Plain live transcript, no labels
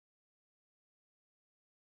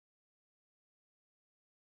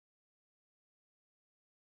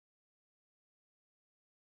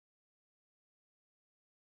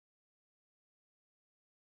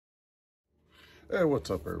Hey,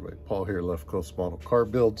 what's up everybody? Paul here, Left Coast Model Car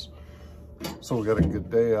Builds. So we got a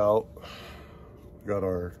good day out. We got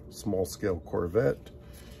our small scale Corvette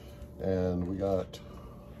and we got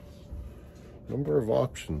a number of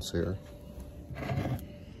options here.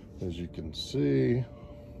 As you can see,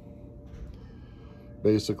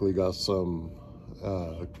 basically got some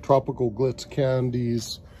tropical glitz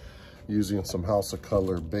candies using some House of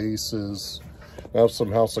Color bases. I have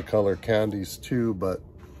some House of Color candies too, but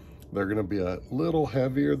they're going to be a little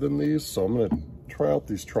heavier than these, so I'm going to try out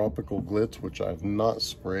these tropical glitz, which I've not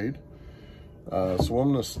sprayed. So what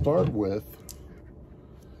I'm going to start with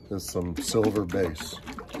is some silver base.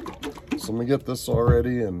 So let me get this all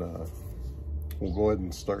ready and we'll go ahead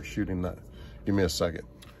and start shooting that. Give me a second.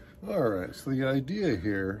 All right, so the idea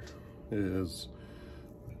here is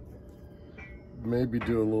maybe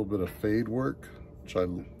do a little bit of fade work, which I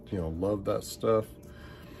love that stuff.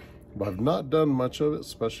 But I've not done much of it,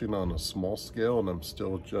 especially not on a small scale, and I'm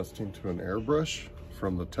still adjusting to an airbrush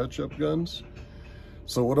from the touch-up guns.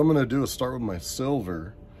 So what I'm going to do is start with my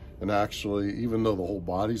silver, and actually, even though the whole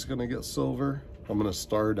body's going to get silver, I'm going to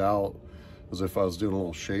start out as if I was doing a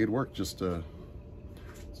little shade work just to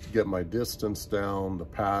get my distance down, the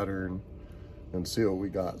pattern, and see what we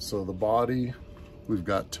got. So the body, we've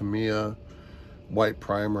got Tamiya white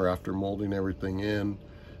primer after molding everything in.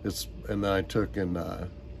 And then I took and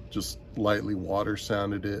just lightly water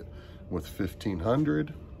sanded it with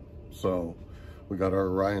 1500. So we got our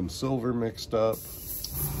Orion silver mixed up.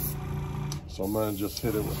 So I'm gonna just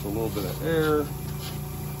hit it with a little bit of air.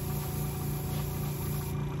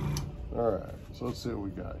 All right, so let's see what we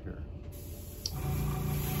got here.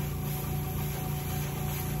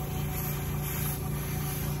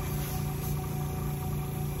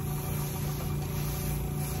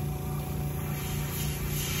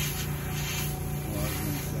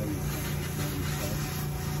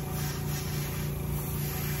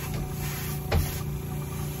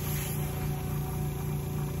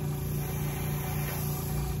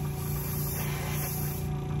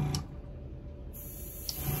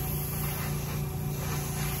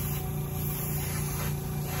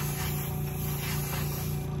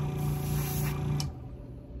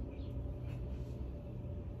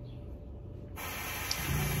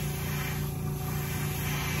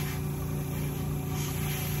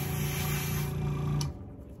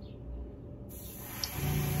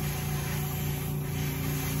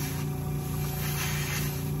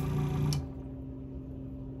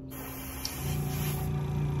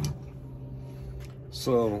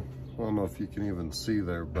 So, I don't know if you can even see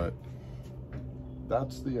there, but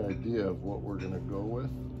that's the idea of what we're going to go with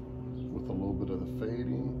a little bit of the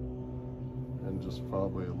fading and just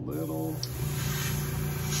probably a little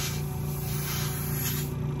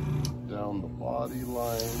down the body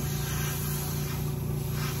line,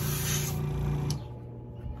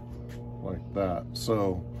 like that.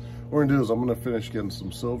 So, what we're going to do is I'm going to finish getting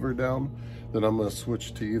some silver down, then I'm going to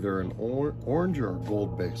switch to either an orange or a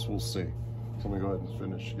gold base. We'll see. So I'm gonna go ahead and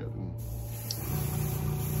finish getting.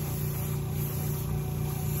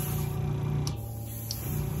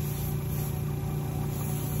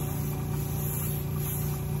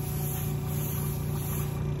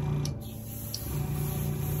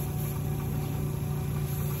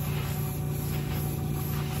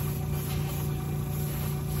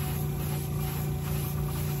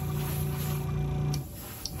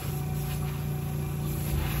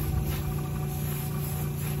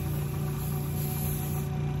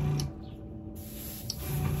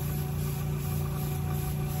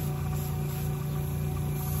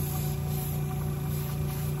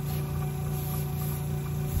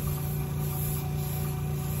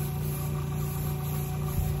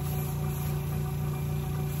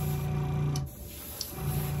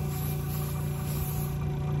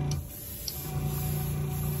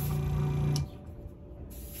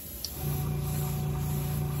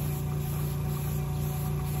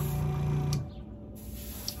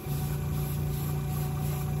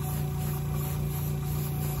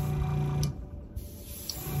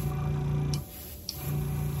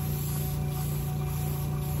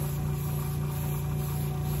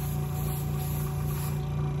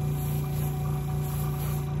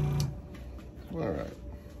 All right,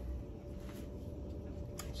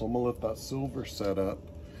 so I'm gonna let that silver set up.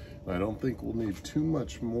 I don't think we'll need too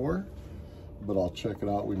much more, but I'll check it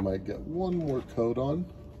out. We might get one more coat on.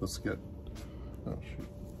 Let's get, oh shoot,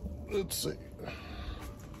 let's see. I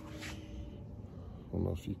don't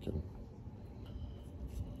know if you can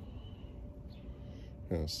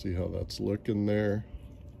kind of see how that's looking there.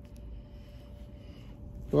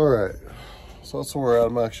 All right, so that's where we're at.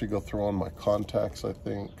 I'm actually gonna throw on my contacts, I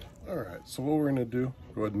think. All right, so what we're gonna do,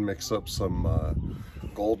 go ahead and mix up some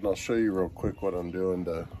gold, and I'll show you real quick what I'm doing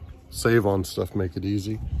to save on stuff, make it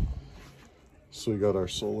easy. So we got our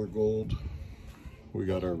solar gold, we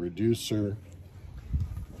got our reducer.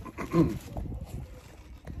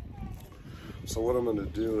 So what I'm gonna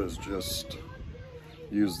do is just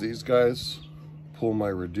use these guys, pull my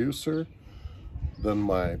reducer, then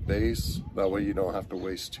my base. That way you don't have to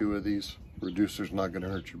waste two of these. Reducer's not gonna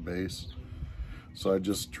hurt your base. So I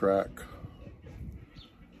just track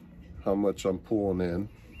how much I'm pulling in.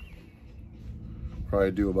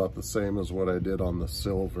 Probably do about the same as what I did on the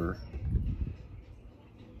silver.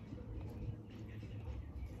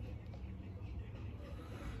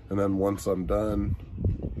 And then once I'm done,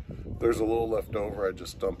 there's a little left over, I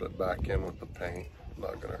just dump it back in with the paint.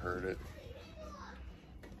 Not gonna hurt it.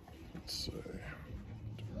 Let's see,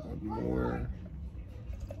 do one more.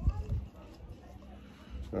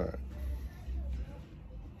 All right.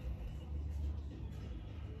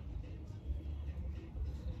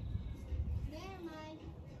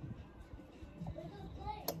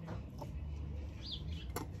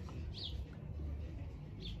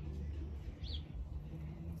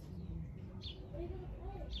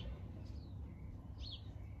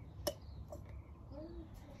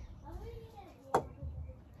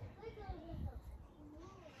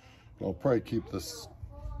 I'll probably keep this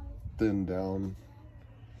thinned down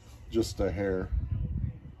just a hair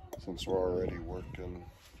since we're already working.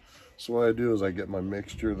 So what I do is I get my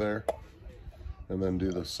mixture there and then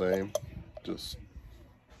do the same. Just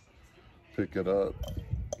pick it up,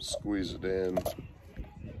 squeeze it in.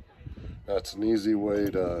 That's an easy way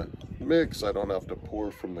to mix. I don't have to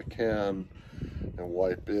pour from the can and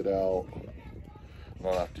wipe it out. I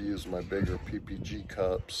don't have to use my bigger PPG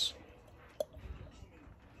cups.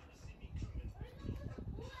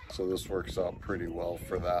 So this works out pretty well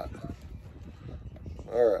for that.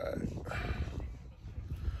 All right.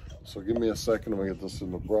 So give me a second and we'll get this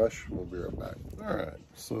in the brush. We'll be right back. All right,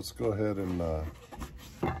 so let's go ahead and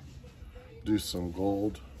do some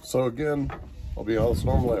gold. So again, I'll be honest,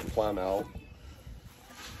 normally I plan out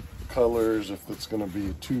colors if it's gonna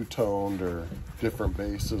be two-toned or different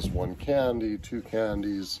bases, one candy, two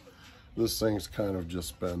candies. This thing's kind of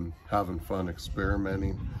just been having fun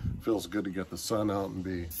experimenting. Feels good to get the sun out and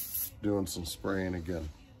be doing some spraying again.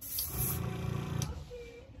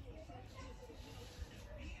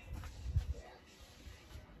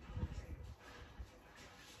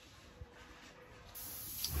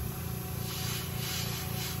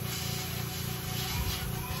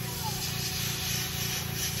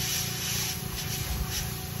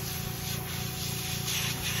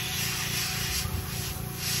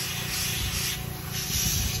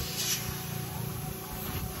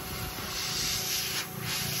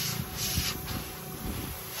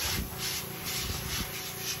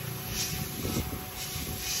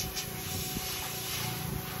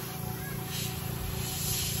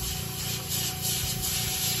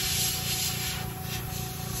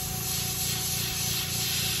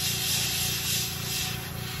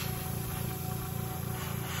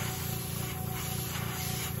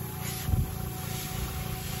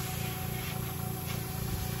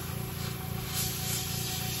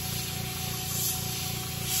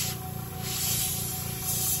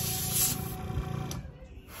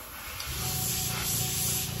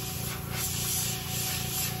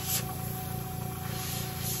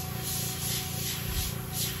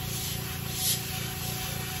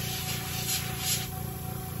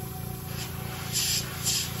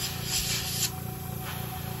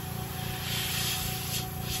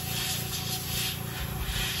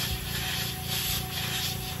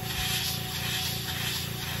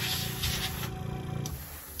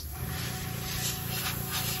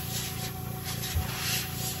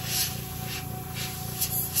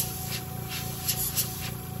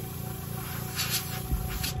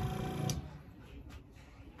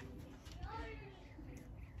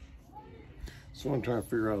 So what I'm trying to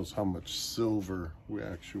figure out is how much silver we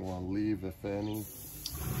actually want to leave, if any.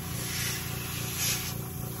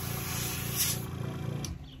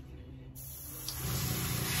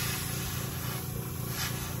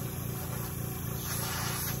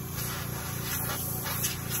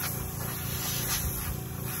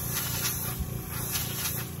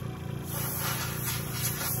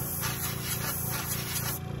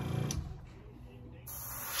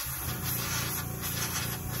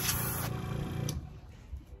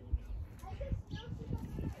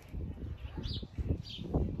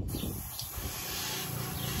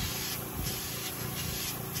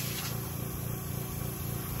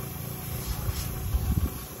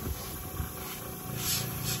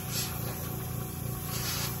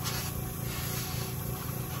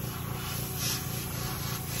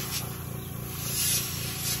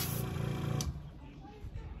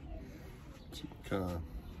 kind of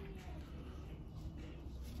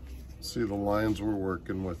see the lines we're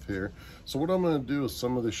working with here. So what I'm going to do is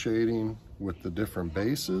some of the shading with the different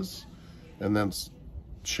bases, and then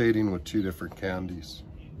shading with 2 different candies.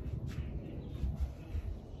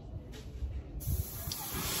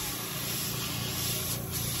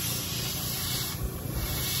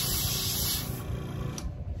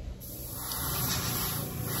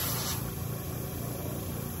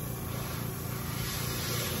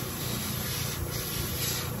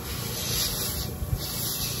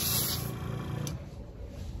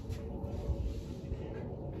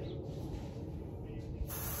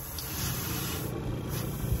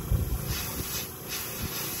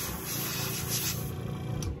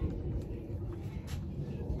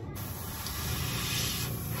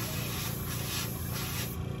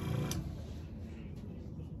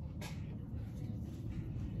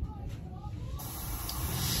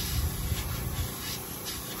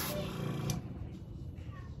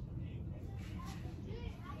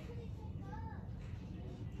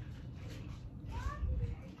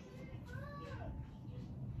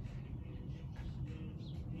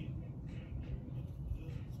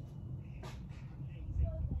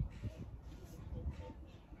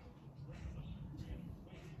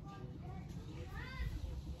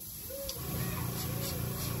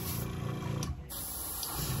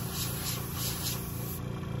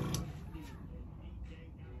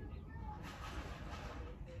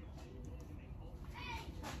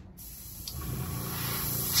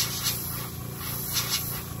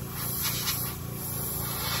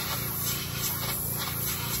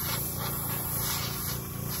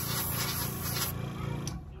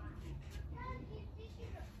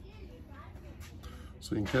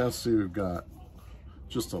 So you can kind of see we've got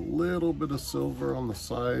just a little bit of silver on the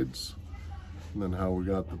sides, and then how we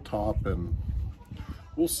got the top, and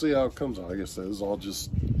we'll see how it comes out. Like I said, this is all just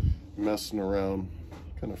messing around,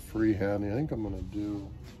 kind of freehanding. I think I'm gonna do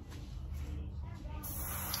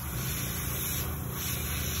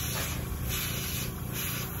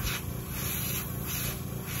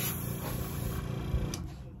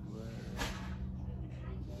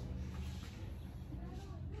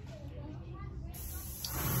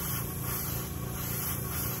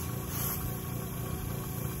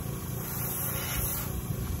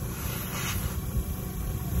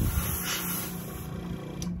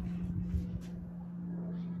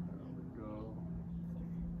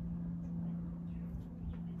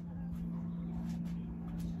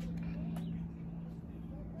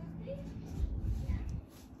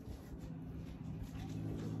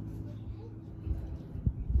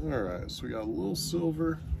Alright, so we got a little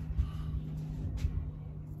silver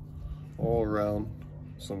all around,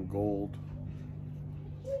 some gold.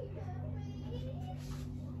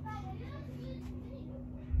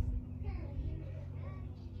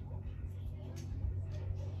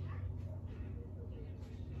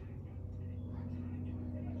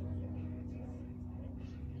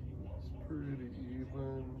 It's pretty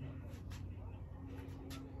even.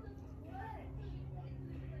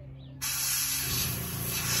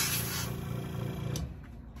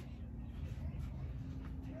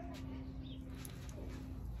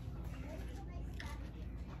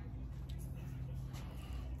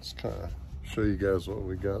 Let's kind of show you guys what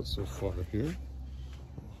we got so far here. If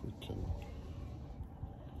we can.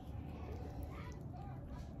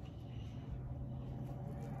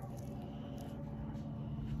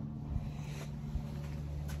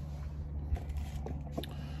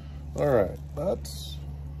 All right, that's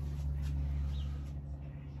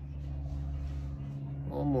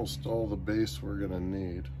almost all the base we're gonna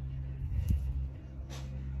need.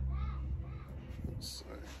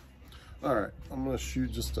 All right, I'm gonna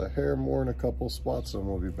shoot just a hair more in a couple spots and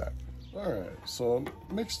we'll be back. All right, so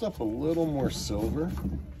I mixed up a little more silver.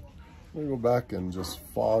 I'm gonna go back and just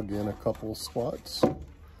fog in a couple spots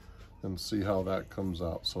and see how that comes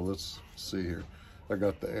out. So let's see here. I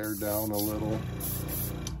got the air down a little.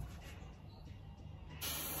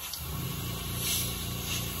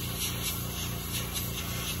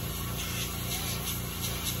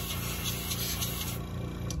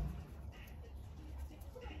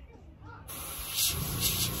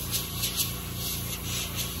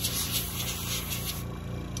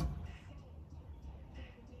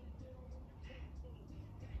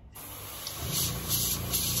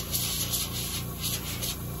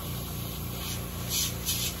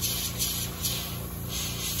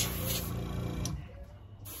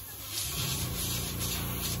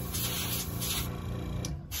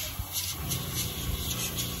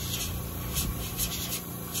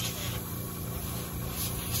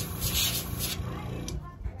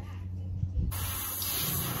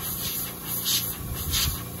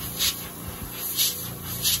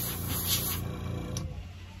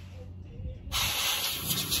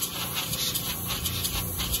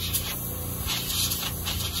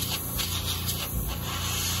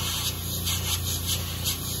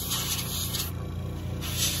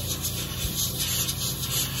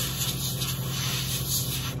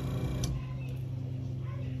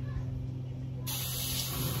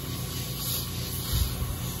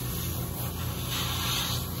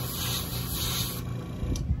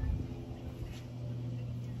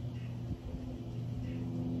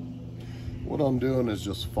 what I'm doing is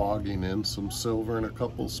just fogging in some silver in a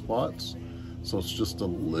couple spots, so it's just a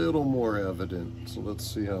little more evident. So let's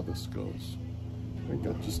see how this goes. I think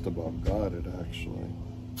I just about got it actually.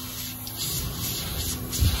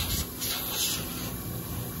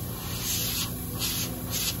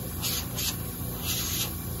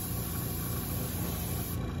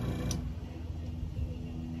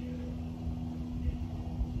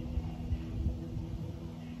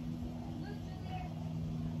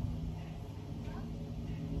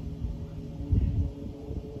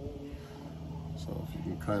 So if you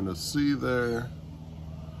can kind of see there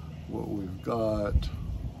what we've got.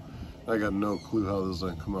 I got no clue how this is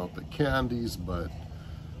going to come out the candies, but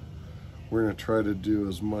we're going to try to do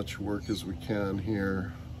as much work as we can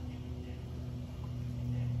here.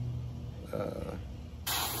 Just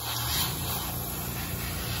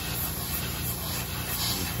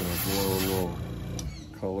going to blow a little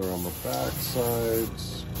color on the back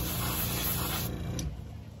sides.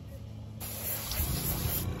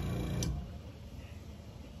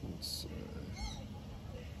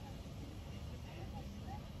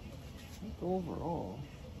 Overall,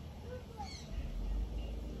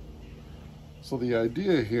 so the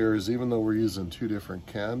idea here is, even though we're using two different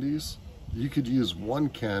candies, you could use one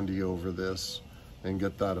candy over this and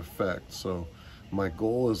get that effect. So my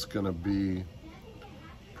goal is going to be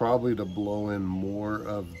probably to blow in more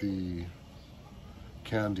of the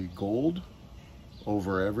candy gold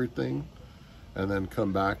over everything, and then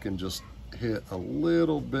come back and just hit a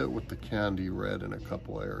little bit with the candy red in a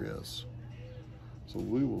couple areas. So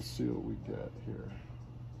we will see what we get here.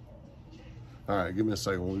 All right, give me a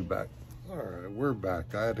second, we'll be back. All right, we're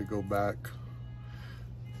back. I had to go back.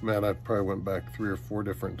 Man, I probably went back 3 or 4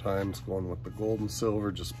 different times going with the gold and silver,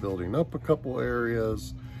 just building up a couple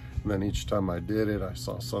areas. And then each time I did it, I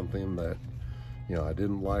saw something that, you know, I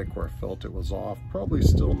didn't like, where I felt it was off. Probably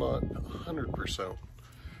still not 100%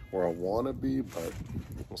 where I want to be, but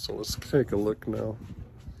so let's take a look now.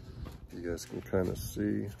 You guys can kind of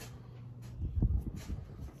see.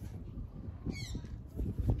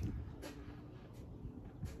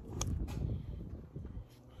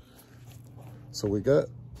 So we got,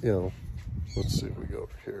 you know, let's see if we go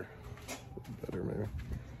over here better maybe.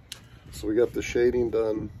 So we got the shading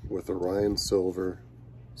done with Orion Silver,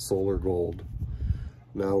 Solar Gold.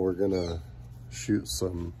 Now we're gonna shoot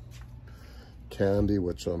some candy,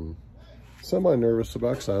 which I'm semi-nervous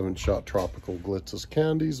about because I haven't shot Tropical Glitz as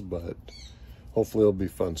candies, but hopefully it'll be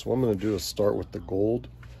fun. So what I'm gonna do is start with the gold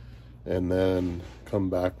and then come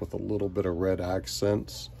back with a little bit of red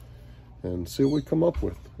accents and see what we come up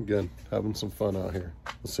with. Again, having some fun out here.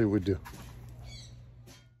 Let's see what we do.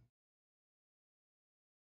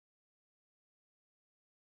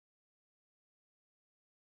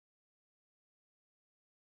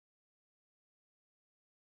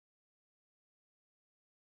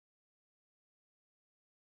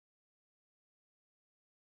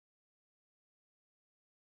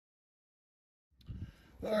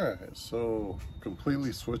 All right, so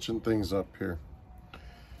completely switching things up here.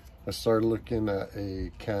 I started looking at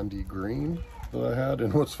a candy green that I had,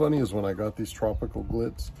 and what's funny is when I got these Tropical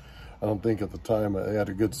Glitz, I don't think at the time they had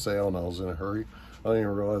a good sale and I was in a hurry. I didn't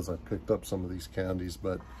even realize I picked up some of these candies,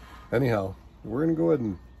 but anyhow, we're gonna go ahead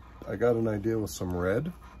and, I got an idea with some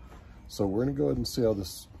red. So we're gonna go ahead and see how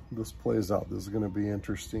this plays out. This is gonna be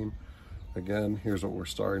interesting. Again, here's what we're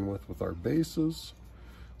starting with our bases.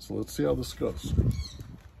 So let's see how this goes.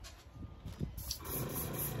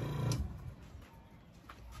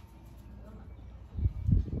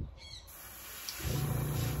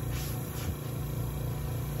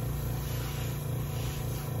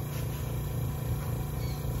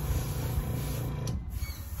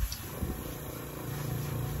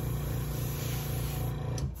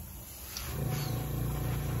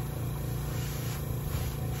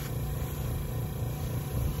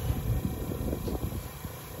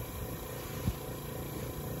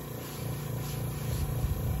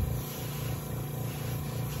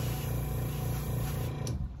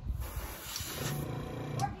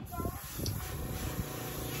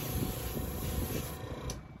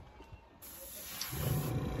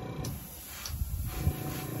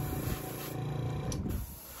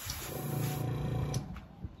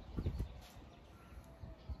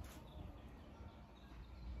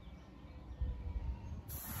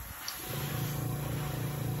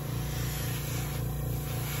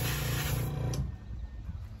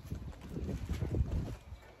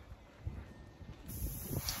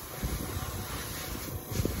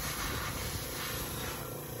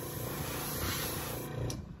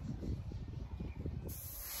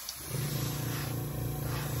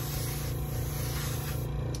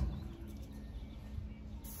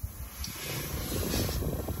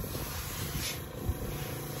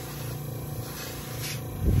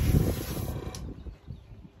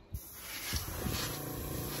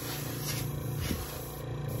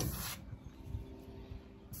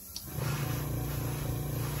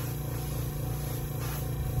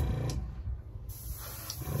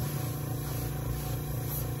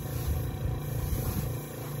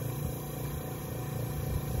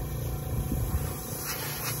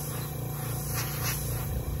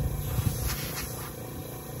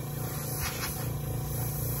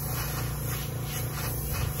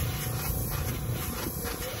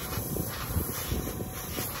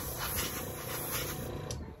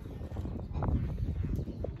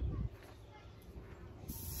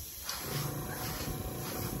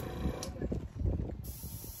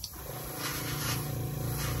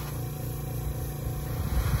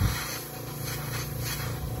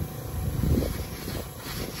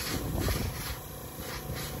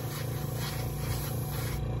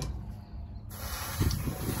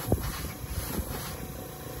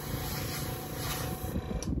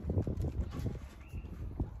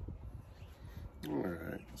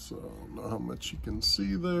 Alright, so I don't know how much you can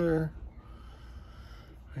see there.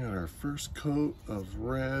 We got our first coat of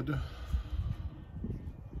red.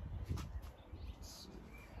 Let's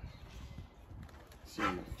see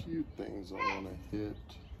a few things I want to hit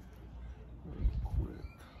real quick.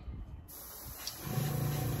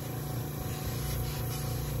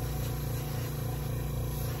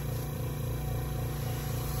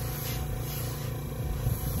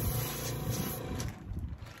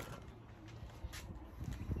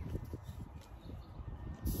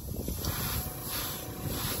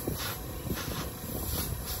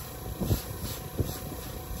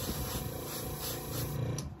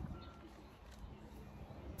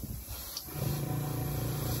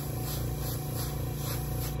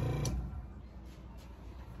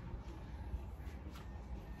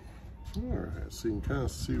 Alright, so you can kind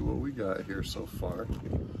of see what we got here so far.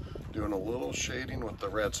 Doing a little shading with the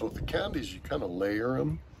red. So with the candies, you kind of layer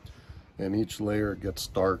them, and each layer gets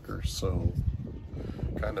darker. So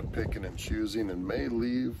kind of picking and choosing, and may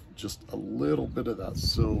leave just a little bit of that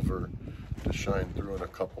silver to shine through in a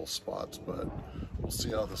couple spots, but we'll see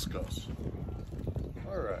how this goes.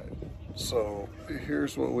 Alright, so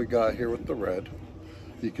here's what we got here with the red.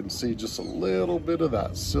 You can see just a little bit of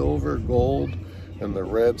that silver gold, and the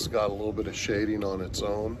red's got a little bit of shading on its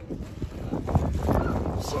own.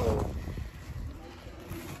 So,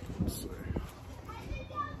 let's see.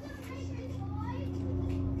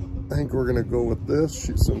 I think we're gonna go with this,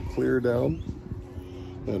 shoot some clear down,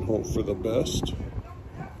 and hope for the best.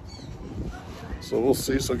 So we'll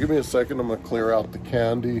see. So give me a second, I'm gonna clear out the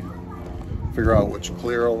candy, figure out which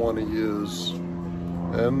clear I wanna use,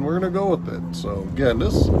 and we're gonna go with it. So again,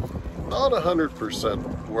 this not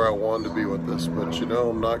 100% where I wanted to be with this, but you know,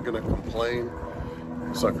 I'm not gonna complain.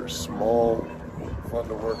 Sucker's small, fun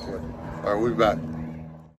to work with. All right, we'll be back.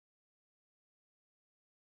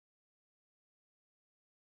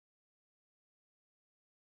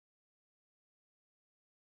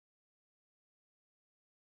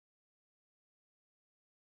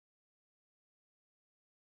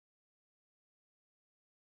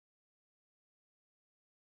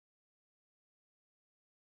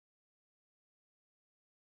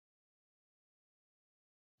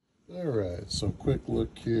 All right, so quick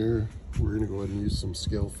look here. We're gonna go ahead and use some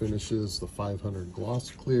scale finishes, the 500 gloss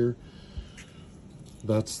clear.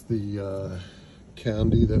 That's the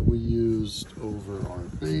candy that we used over our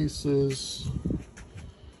bases.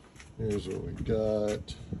 Here's what we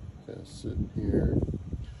got. Sitting here.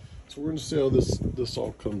 So we're gonna see how this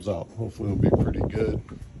all comes out. Hopefully it'll be pretty good.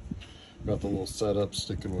 Got the little setup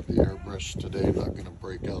sticking with the airbrush today. Not gonna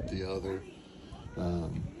break out the other.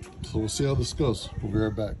 So we'll see how this goes. We'll be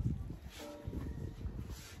right back.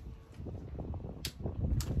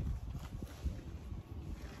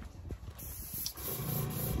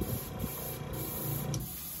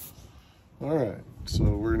 All right, so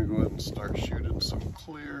we're gonna go ahead and start shooting some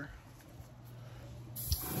clear.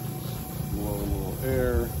 Blow a little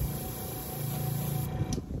air.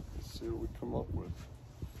 Let's see what we come up with.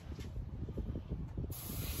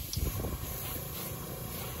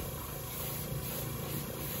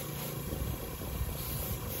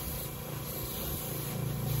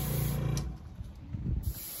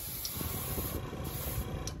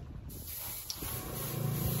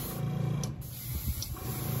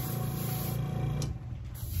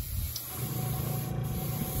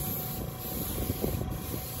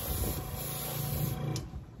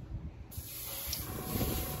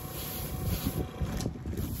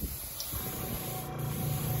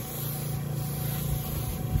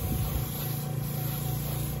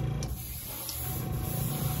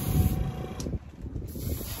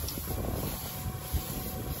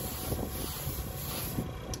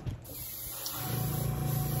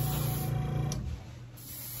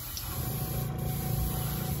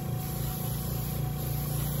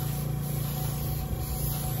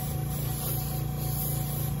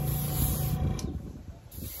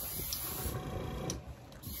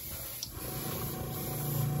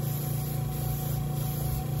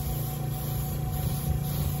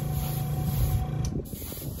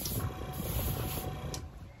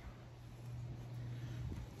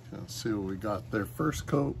 See what we got there. First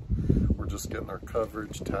coat, we're just getting our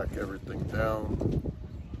coverage, tack everything down.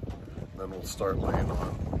 Then we'll start laying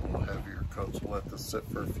on a little heavier coats. We'll let this sit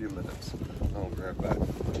for a few minutes. I'll be right back.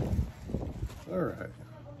 All right,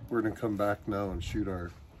 we're gonna come back now and shoot our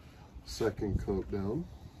second coat down.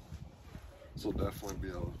 This will definitely be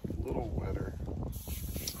a little wetter.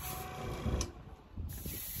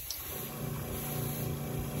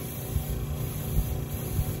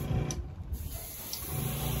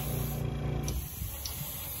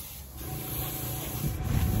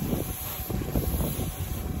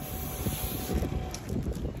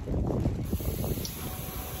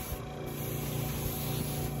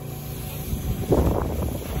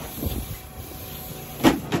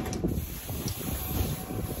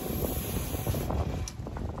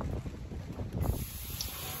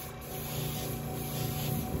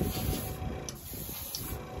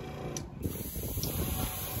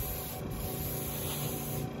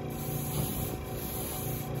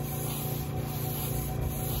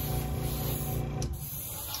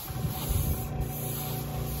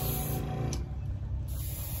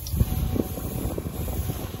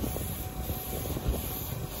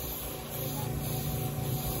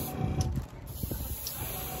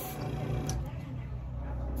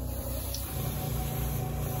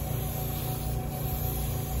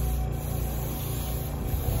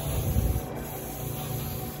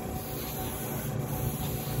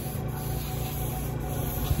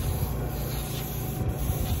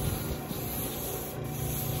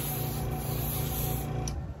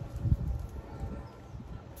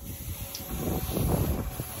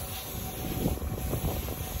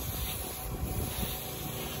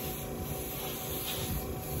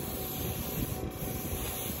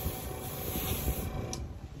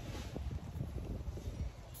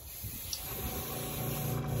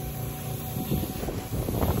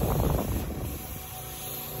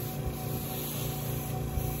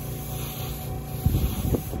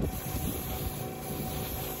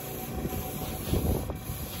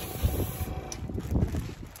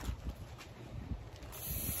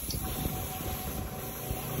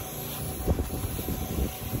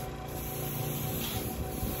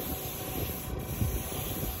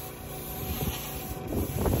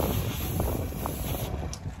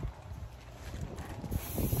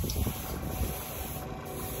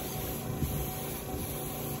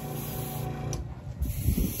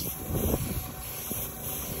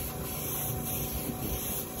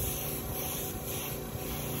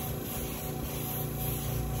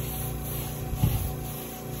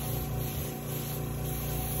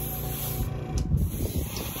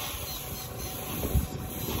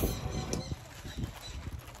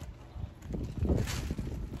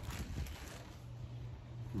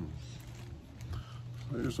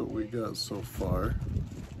 here's what we got so far.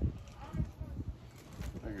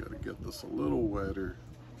 I gotta get this a little wetter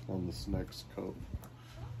on this next coat.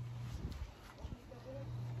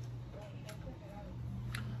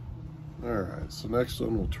 Alright, so next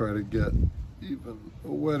one we'll try to get even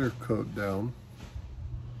a wetter coat down.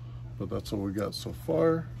 But that's what we got so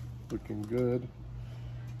far. Looking good.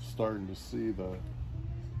 Starting to see the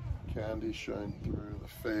candy shine through, the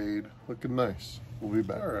fade. Looking nice. We'll be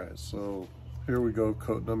back. Alright, so here we go,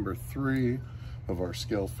 coat number 3 of our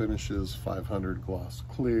scale finishes, 500 gloss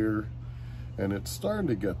clear. And it's starting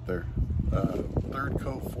to get there. Third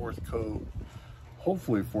coat, fourth coat.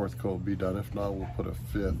 Hopefully fourth coat will be done. If not, we'll put a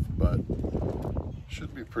fifth, but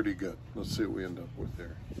should be pretty good. Let's see what we end up with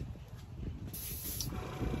here.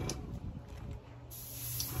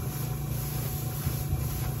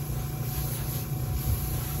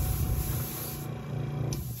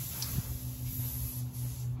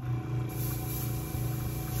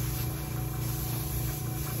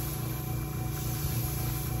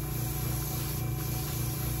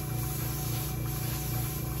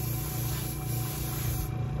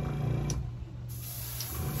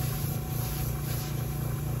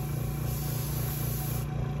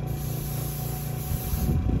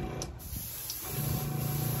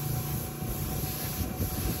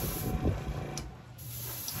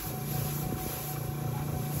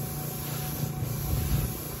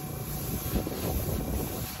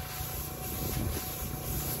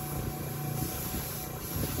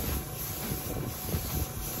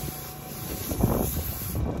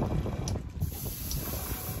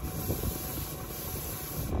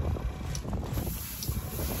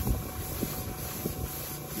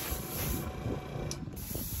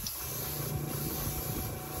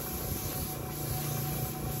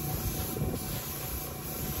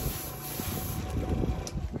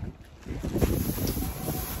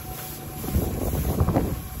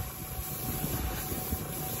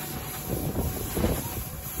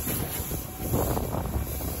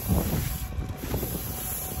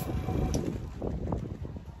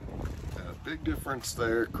 Big difference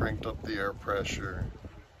there, cranked up the air pressure.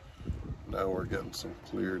 Now we're getting some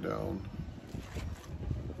clear down.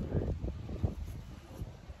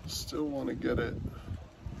 Still want to get it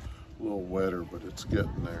a little wetter, but it's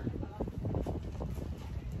getting there.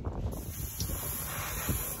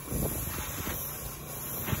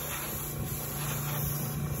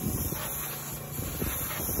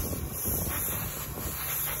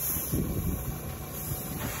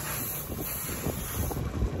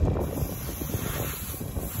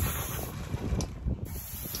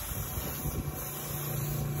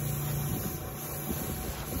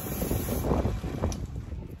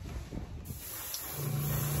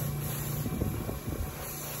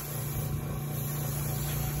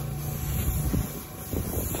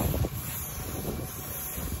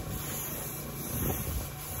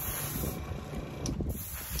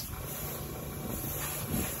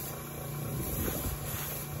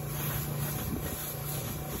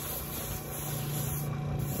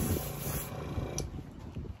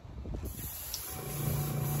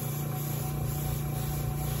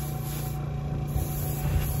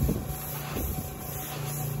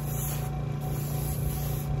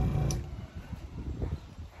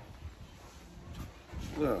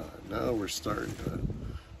 Now we're starting to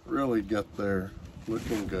really get there,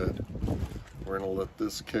 looking good. We're gonna let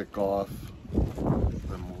this kick off,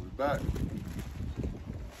 then we'll be back.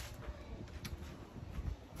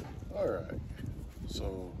 All right,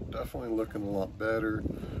 so definitely looking a lot better.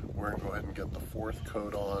 We're gonna go ahead and get the fourth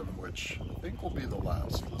coat on, which I think will be the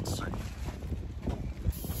last. Let's see.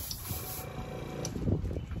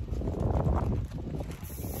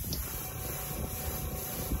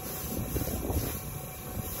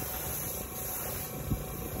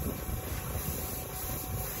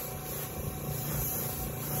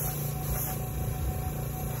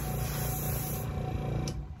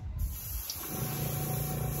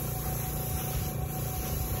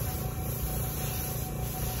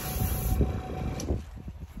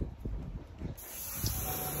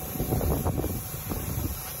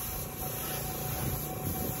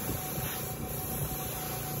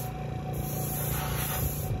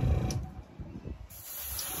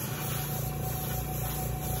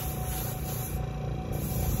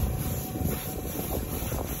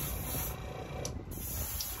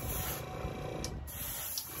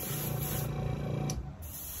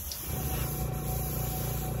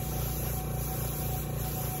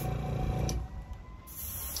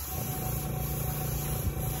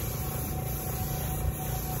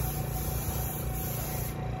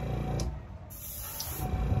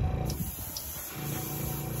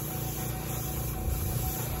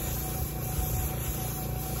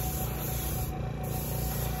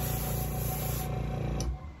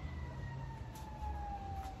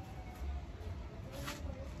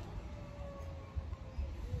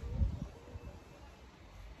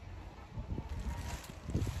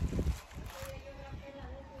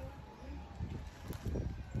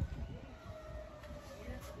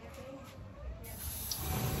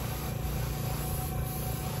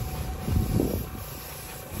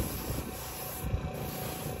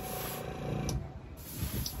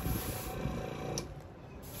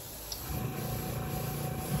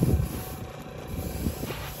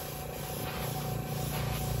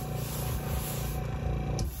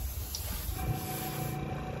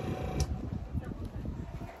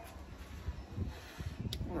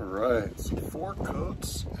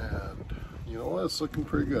 that's looking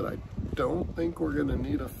pretty good. I don't think we're gonna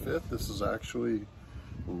need a fifth. This is actually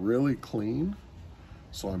really clean.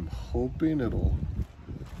 So I'm hoping it'll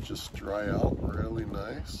just dry out really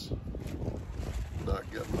nice. Not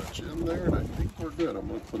get much in there, and I think we're good. I'm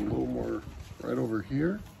gonna put a little more right over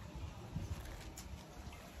here.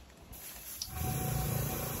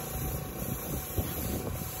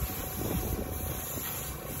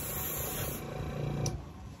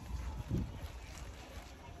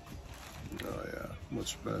 Oh yeah,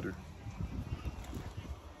 much better.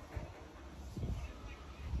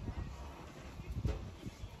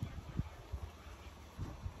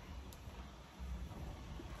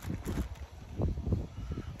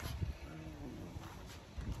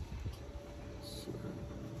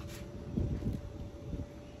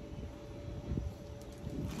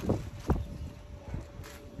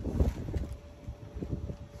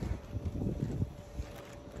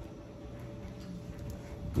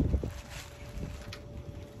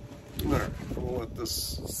 Alright, we'll let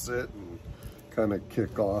this sit and kind of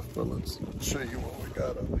kick off, but let's show you what we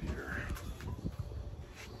got over here.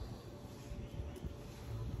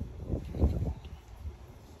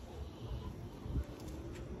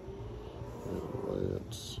 Anyway,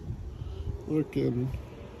 it's looking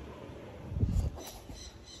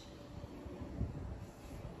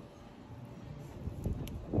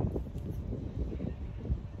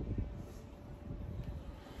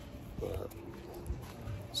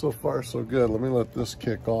so far so good. Let me let this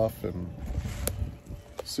kick off and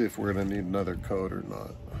see if we're gonna need another coat or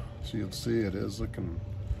not. So you'll see it is looking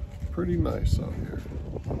pretty nice out here.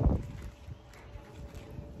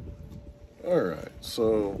 All right,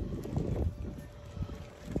 so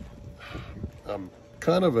I'm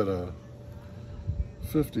kind of at a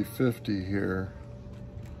 50-50 here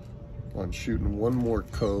on shooting one more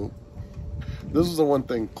coat. This is the one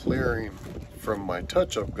thing, clearing from my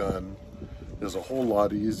touch-up gun is a whole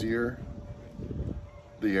lot easier.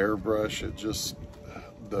 The airbrush, it just,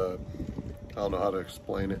 I don't know how to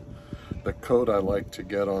explain it. The coat I like to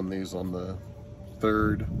get on these on the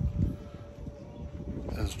third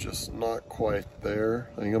is just not quite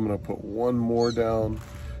there. I think I'm gonna put one more down,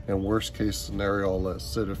 and worst case scenario, I'll let it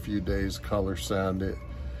sit a few days, color sand it,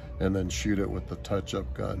 and then shoot it with the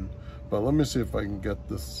touch-up gun. But let me see if I can get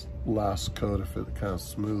this last coat, if it kind of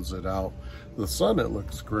smooths it out. The sun, it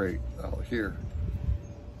looks great out here,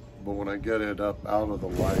 but when I get it up out of the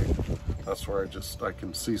light, that's where I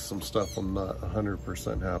can see some stuff I'm not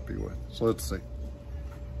 100% happy with. So let's see.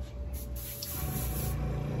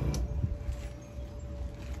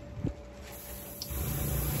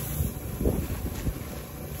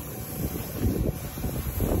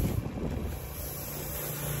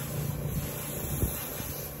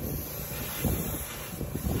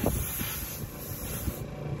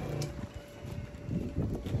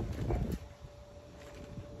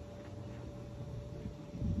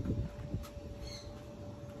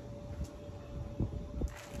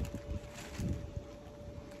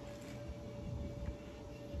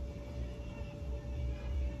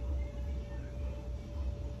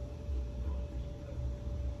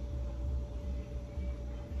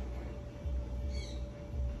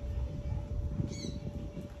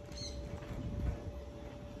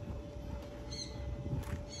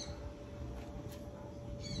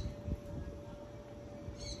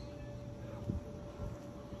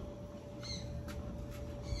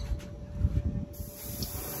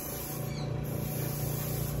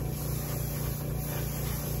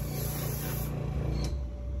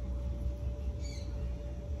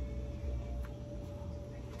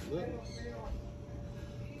 That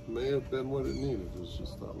may have been what it needed, is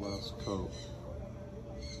just that last coat.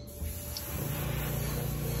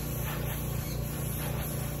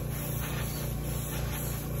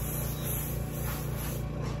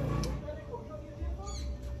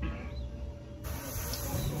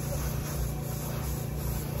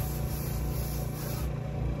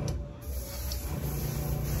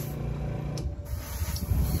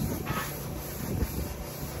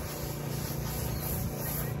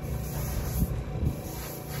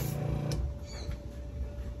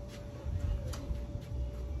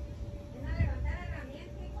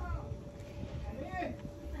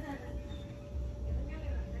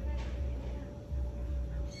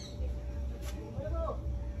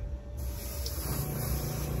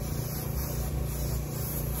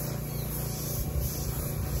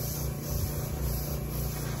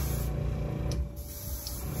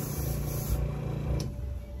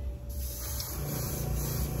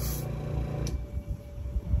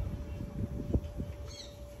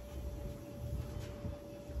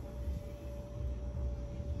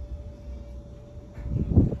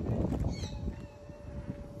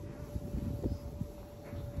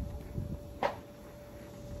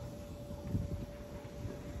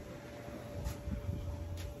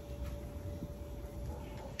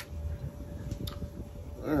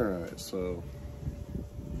 right, so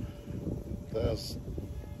that's,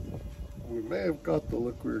 we may have got the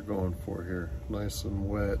look we were going for here. Nice and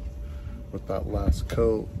wet with that last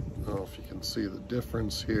coat. I don't know if you can see the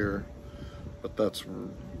difference here, but that's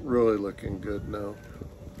really looking good now.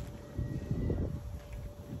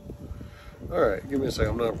 All right, give me a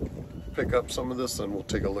second. I'm gonna pick up some of this and we'll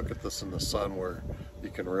take a look at this in the sun where you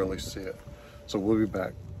can really see it. So we'll be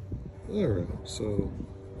back. All right, so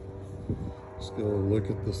let's go look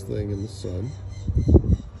at this thing in the sun.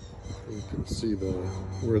 You can see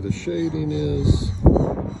where the shading is.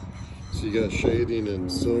 So you got shading in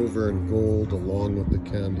silver and gold along with the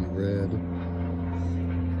candy red.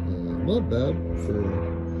 Not bad for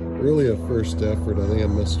really a first effort. I think I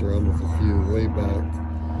messed around with a few way back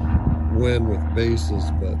when with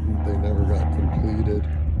bases, but they never got completed.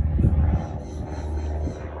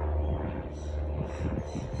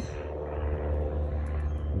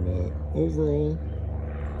 But overall,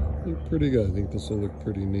 I think pretty good. I think this will look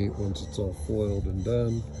pretty neat once it's all foiled and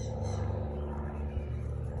done.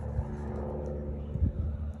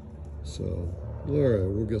 So, all right,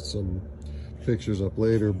 we'll get some pictures up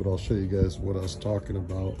later, but I'll show you guys what I was talking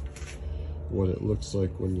about, what it looks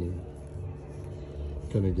like when you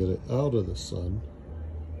kind of get it out of the sun,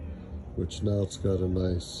 which now it's got a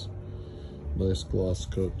nice gloss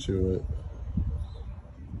coat to it.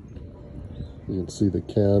 You can see the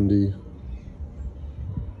candy,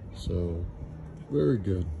 so very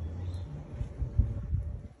good.